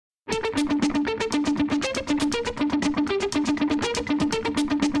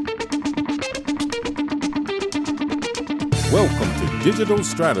Welcome to Digital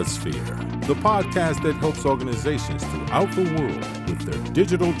Stratosphere, the podcast that helps organizations throughout the world with their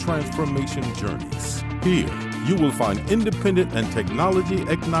digital transformation journeys. Here, you will find independent and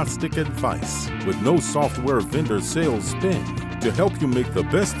technology-agnostic advice with no software vendor sales spin to help you make the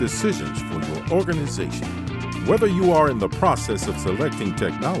best decisions for your organization. Whether you are in the process of selecting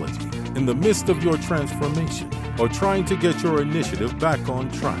technology, in the midst of your transformation, or trying to get your initiative back on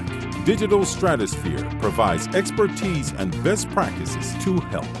track, Digital Stratosphere provides expertise and best practices to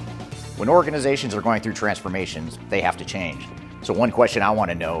help. When organizations are going through transformations, they have to change. So one question I want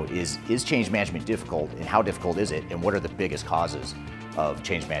to know is change management difficult, and how difficult is it, and what are the biggest causes of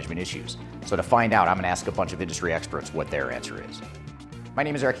change management issues? So to find out, I'm going to ask a bunch of industry experts what their answer is. My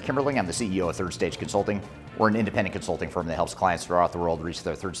name is Eric Kimberling. I'm the CEO of Third Stage Consulting. We're an independent consulting firm that helps clients throughout the world reach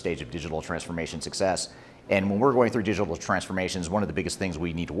their third stage of digital transformation success. And when we're going through digital transformations, one of the biggest things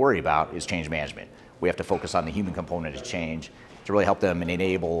we need to worry about is change management. We have to focus on the human component of change to really help them and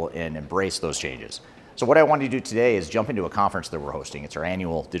enable and embrace those changes. So what I wanted to do today is jump into a conference that we're hosting. It's our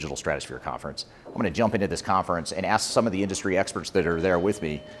annual Digital Stratosphere Conference. I'm going to jump into this conference and ask some of the industry experts that are there with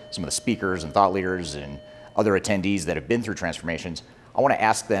me, some of the speakers and thought leaders and other attendees that have been through transformations. I want to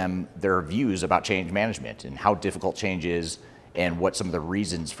ask them their views about change management and how difficult change is and what some of the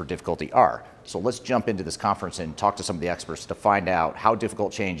reasons for difficulty are. So let's jump into this conference and talk to some of the experts to find out how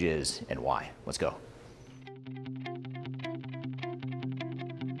difficult change is and why. Let's go.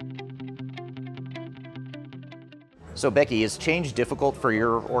 So Becky, is change difficult for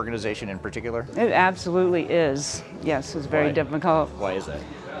your organization in particular? It absolutely is. Yes, it's very difficult. Why is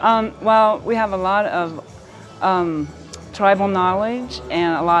that? Well, we have a lot of tribal knowledge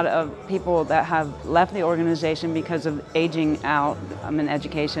and a lot of people that have left the organization because of aging out in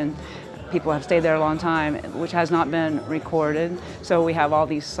education. People have stayed there a long time, which has not been recorded. So we have all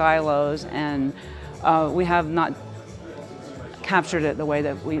these silos, and we have not captured it the way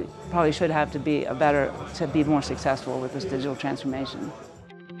that we probably should have to be more successful with this digital transformation.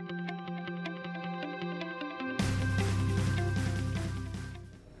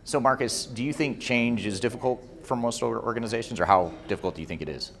 So Marcus, do you think change is difficult for most organizations, or how difficult do you think it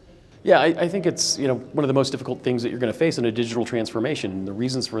is? Yeah, I think it's one of the most difficult things that you're going to face in a digital transformation. The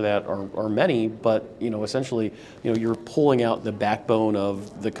reasons for that are many, but essentially you're pulling out the backbone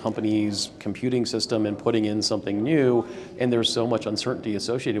of the company's computing system and putting in something new, and there's so much uncertainty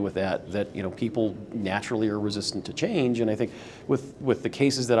associated with that people naturally are resistant to change. And I think with the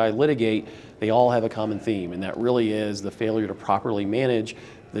cases that I litigate, they all have a common theme, and that really is the failure to properly manage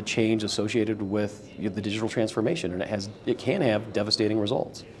the change associated with the digital transformation, and it can have devastating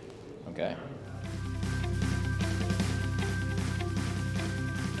results. Okay.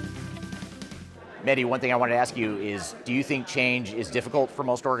 Mehdi, one thing I wanted to ask you is, do you think change is difficult for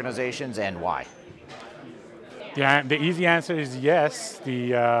most organizations, and why? Yeah, the easy answer is yes.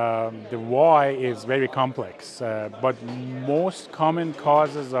 The why is very complex, but most common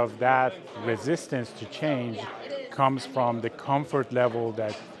causes of that resistance to change comes from the comfort level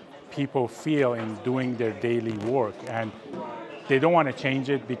that people feel in doing their daily work, and they don't want to change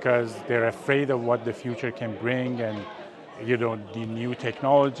it because they're afraid of what the future can bring, and the new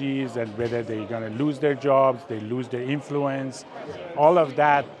technologies, and whether they're going to lose their jobs, they lose their influence. All of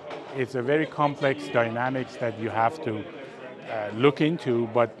that is a very complex dynamics that you have to look into,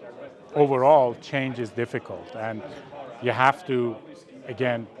 but overall change is difficult, and you have to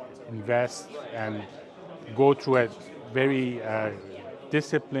again invest and go through a very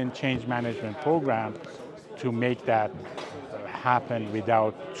disciplined change management program to make that happen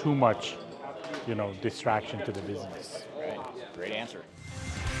without too much, distraction to the business. Right. Great answer.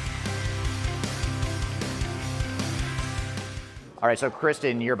 All right, so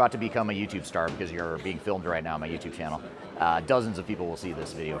Kristen, you're about to become a YouTube star because you're being filmed right now on my YouTube channel. Dozens of people will see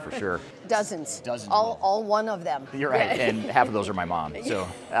this video for sure. Dozens. All one of them. You're right, and half of those are my mom. So,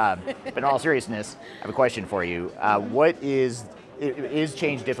 but in all seriousness, I have a question for you. Is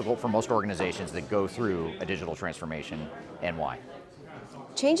change difficult for most organizations that go through a digital transformation, and why?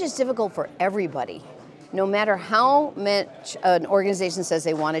 Change is difficult for everybody. No matter how much an organization says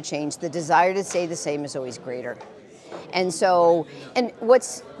they want to change, the desire to stay the same is always greater. And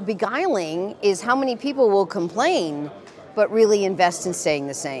what's beguiling is how many people will complain, but really invest in staying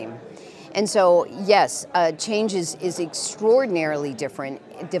the same. And so, yes, change is extraordinarily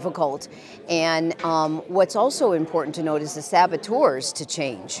difficult. And what's also important to note is the saboteurs to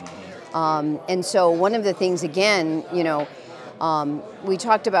change. And so one of the things, again, we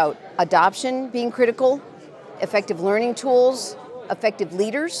talked about adoption being critical, effective learning tools, effective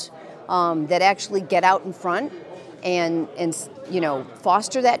leaders that actually get out in front and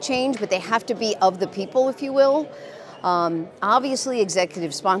foster that change, but they have to be of the people, if you will. Obviously,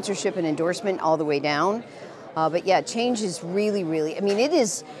 executive sponsorship and endorsement all the way down. But yeah, change is really, really, I mean, it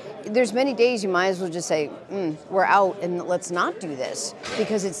is, there's many days you might as well just say, we're out and let's not do this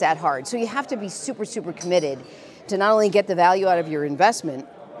because it's that hard. So you have to be super, super committed to not only get the value out of your investment,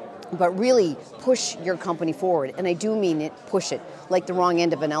 but really push your company forward. And I do mean it, push it, like the wrong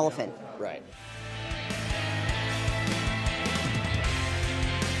end of an elephant. Right.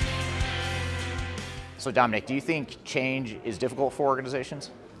 So Dominic, do you think change is difficult for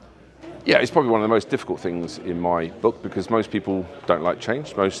organizations? Yeah, it's probably one of the most difficult things in my book because most people don't like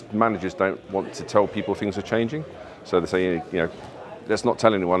change. Most managers don't want to tell people things are changing. So they say, let's not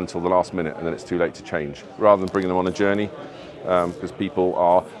tell anyone until the last minute and then it's too late to change. Rather than bringing them on a journey, because people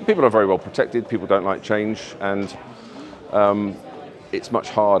are very well protected, people don't like change, and it's much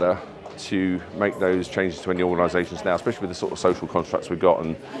harder to make those changes to any organisations now, especially with the sort of social constructs we've got,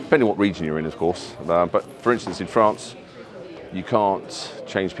 and depending on what region you're in, of course. But for instance, in France, you can't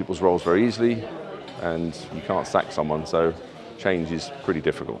change people's roles very easily, and you can't sack someone, so change is pretty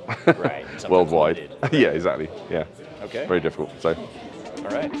difficult. Right. Worldwide. Yeah, exactly. Yeah. Okay. Very difficult. So. All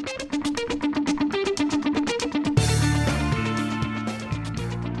right.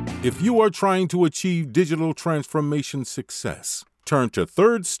 If you are trying to achieve digital transformation success, turn to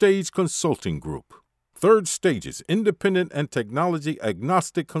Third Stage Consulting Group. Third Stage's independent and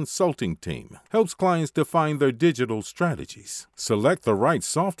technology-agnostic consulting team helps clients define their digital strategies, select the right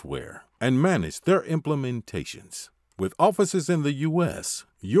software, and manage their implementations. With offices in the U.S.,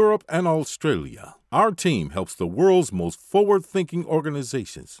 Europe, and Australia, our team helps the world's most forward-thinking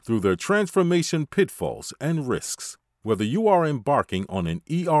organizations through their transformation pitfalls and risks. Whether you are embarking on an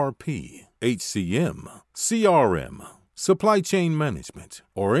ERP, HCM, CRM, supply chain management,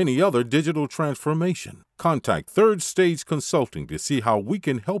 or any other digital transformation, contact Third Stage Consulting to see how we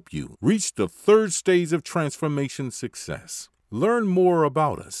can help you reach the third stage of transformation success. Learn more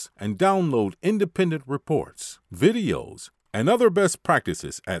about us and download independent reports, videos, and other best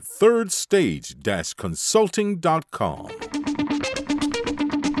practices at thirdstage-consulting.com.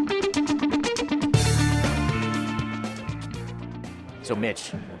 So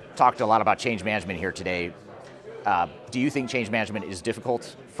Mitch, talked a lot about change management here today. Do you think change management is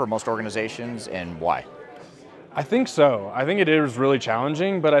difficult for most organizations, and why? I think so. I think it is really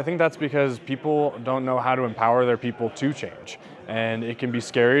challenging, but I think that's because people don't know how to empower their people to change. And it can be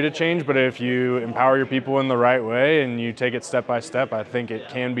scary to change, but if you empower your people in the right way and you take it step by step, I think it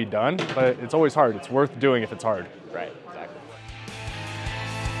can be done. But it's always hard. It's worth doing if it's hard. Right, exactly.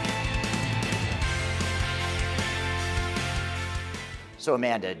 So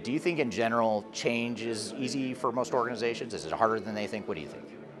Amanda, do you think in general change is easy for most organizations? Is it harder than they think? What do you think?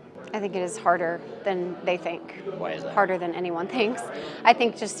 I think it is harder than they think. Why is that? Harder than anyone thinks. I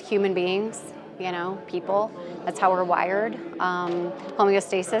think just human beings, people. That's how we're wired.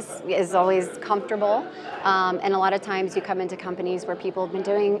 Homeostasis is always comfortable. And a lot of times you come into companies where people have been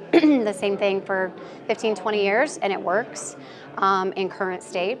doing the same thing for 15, 20 years and it works in current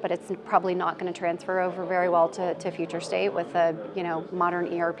state, but it's probably not going to transfer over very well to future state with a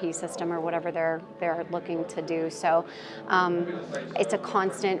modern ERP system or whatever they're looking to do. So it's a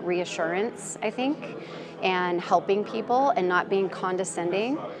constant reassurance, I think, and helping people and not being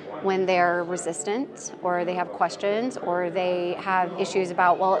condescending when they're resistant or they have questions or they have issues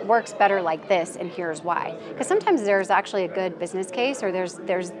about, well, it works better like this and here's why. Because sometimes there's actually a good business case or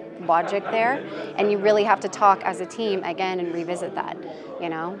there's logic there, and you really have to talk as a team again and revisit that,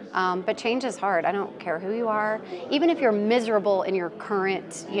 But change is hard. I don't care who you are. Even if you're miserable in your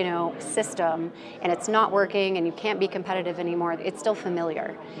current, system and it's not working and you can't be competitive anymore, it's still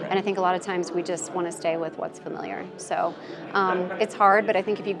familiar. Right. And I think a lot of times we just want to stay with what's familiar. So it's hard, but I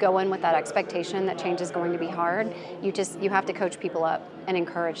think if you go in with that expectation that change is going to be hard, you have to coach people up and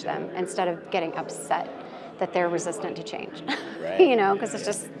encourage them instead of getting upset that they're resistant to change, right. Because it's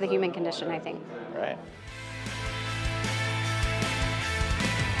just the human condition, I think. Right.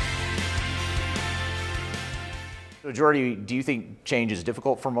 So Jordy, do you think change is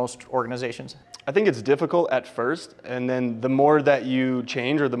difficult for most organizations? I think it's difficult at first, and then the more that you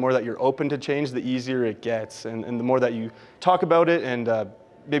change or the more that you're open to change, the easier it gets. And the more that you talk about it and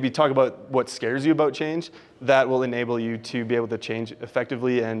maybe talk about what scares you about change, that will enable you to be able to change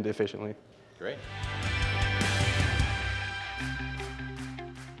effectively and efficiently. Great.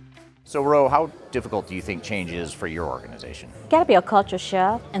 So Ro, how difficult do you think change is for your organization? Got to be a culture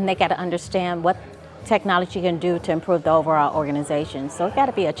shift, and they got to understand what technology can do to improve the overall organization. So it got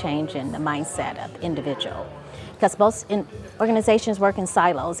to be a change in the mindset of the individual, because most organizations work in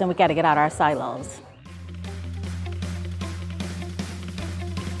silos, and we got to get out of our silos.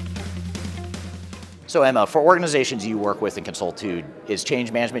 So Emma, for organizations you work with and consult to, is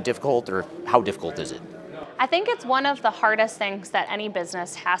change management difficult, or how difficult is it? I think it's one of the hardest things that any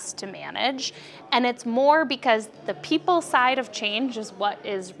business has to manage, and it's more because the people side of change is what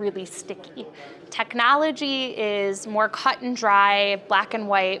is really sticky. Technology is more cut and dry, black and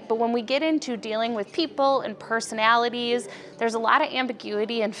white, but when we get into dealing with people and personalities, there's a lot of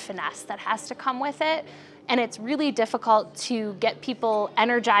ambiguity and finesse that has to come with it. And it's really difficult to get people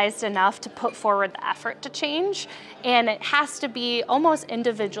energized enough to put forward the effort to change. And it has to be almost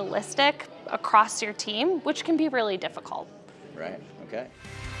individualistic across your team, which can be really difficult. Right, okay.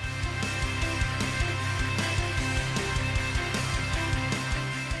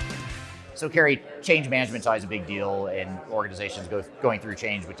 So Carrie, change management's always a big deal, and organizations going through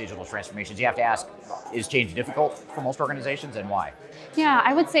change with digital transformations. You have to ask, is change difficult for most organizations, and why? Yeah,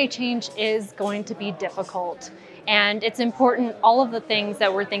 I would say change is going to be difficult. And it's important, all of the things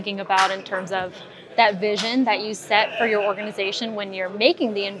that we're thinking about in terms of that vision that you set for your organization when you're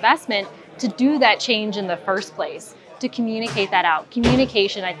making the investment to do that change in the first place, to communicate that out.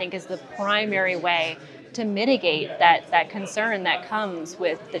 Communication, I think, is the primary way to mitigate that concern that comes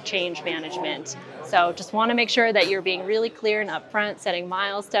with the change management. So just want to make sure that you're being really clear and upfront, setting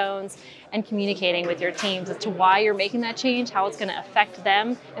milestones, and communicating with your teams as to why you're making that change, how it's going to affect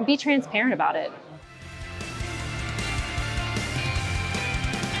them, and be transparent about it.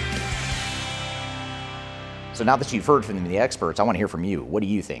 So now that you've heard from the experts, I want to hear from you. What do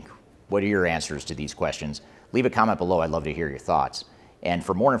you think? What are your answers to these questions? Leave a comment below. I'd love to hear your thoughts. And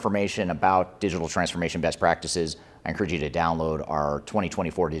for more information about digital transformation best practices, I encourage you to download our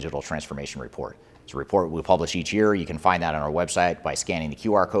 2024 Digital Transformation Report. It's a report we publish each year. You can find that on our website by scanning the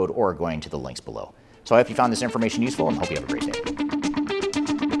QR code or going to the links below. So I hope you found this information useful, and hope you have a great day.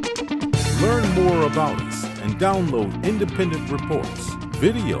 Learn more about us and download independent reports,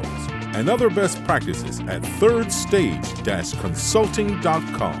 videos, and other best practices at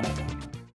thirdstage-consulting.com.